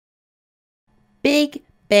Big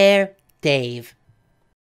Bear Dave.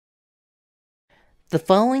 The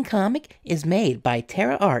following comic is made by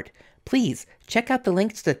Terra Art. Please check out the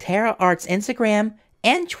links to Terra Art's Instagram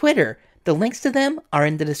and Twitter. The links to them are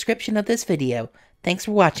in the description of this video. Thanks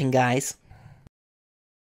for watching, guys.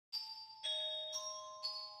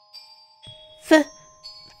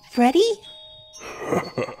 Freddy?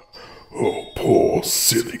 Oh, poor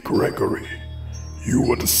silly Gregory. You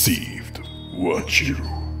were deceived, weren't you?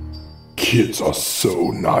 Kids are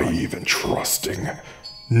so naive and trusting.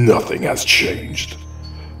 Nothing has changed.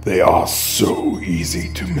 They are so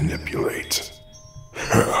easy to manipulate.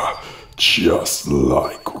 Just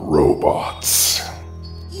like robots.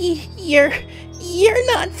 You're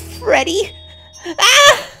not Freddy.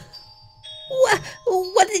 Ah!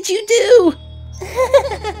 What did you do?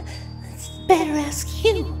 It's better ask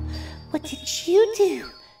you. What did you do,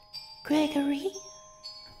 Gregory?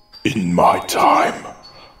 In my time,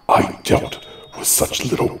 I dealt with such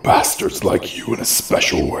little bastards like you in a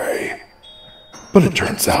special way. But it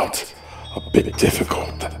turns out a bit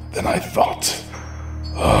difficult than I thought.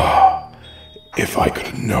 If I could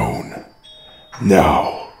have known.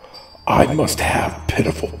 Now, I must have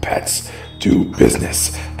pitiful pets do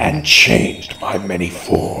business and changed my many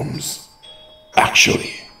forms.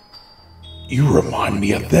 Actually, you remind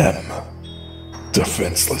me of them.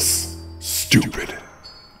 Defenseless, stupid,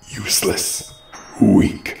 useless,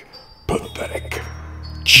 weak, pathetic.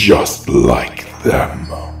 Just like them.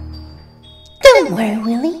 Don't worry,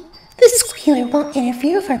 Willie. The squealer won't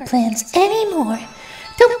interfere with our plans anymore.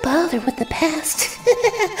 Don't bother with the past.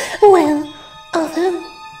 Well, although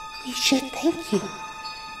we should thank you.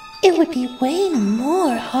 It would be way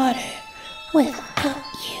more harder without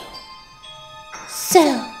you.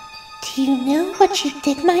 So, do you know what you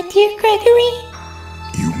did, my dear Gregory?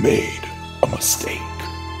 You made a mistake.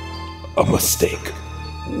 A mistake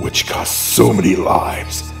which cost so many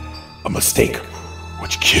lives. A mistake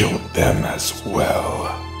which killed them as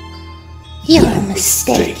well. Your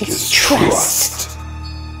mistake is trust.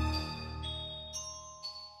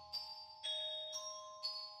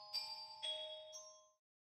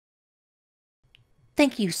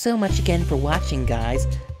 Thank you so much again for watching, guys.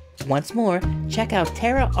 Once more, check out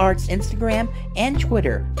Terra Art's Instagram and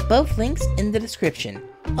Twitter, both links in the description.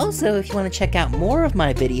 Also, if you want to check out more of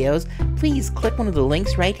my videos, please click one of the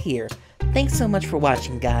links right here. Thanks so much for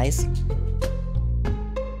watching, guys.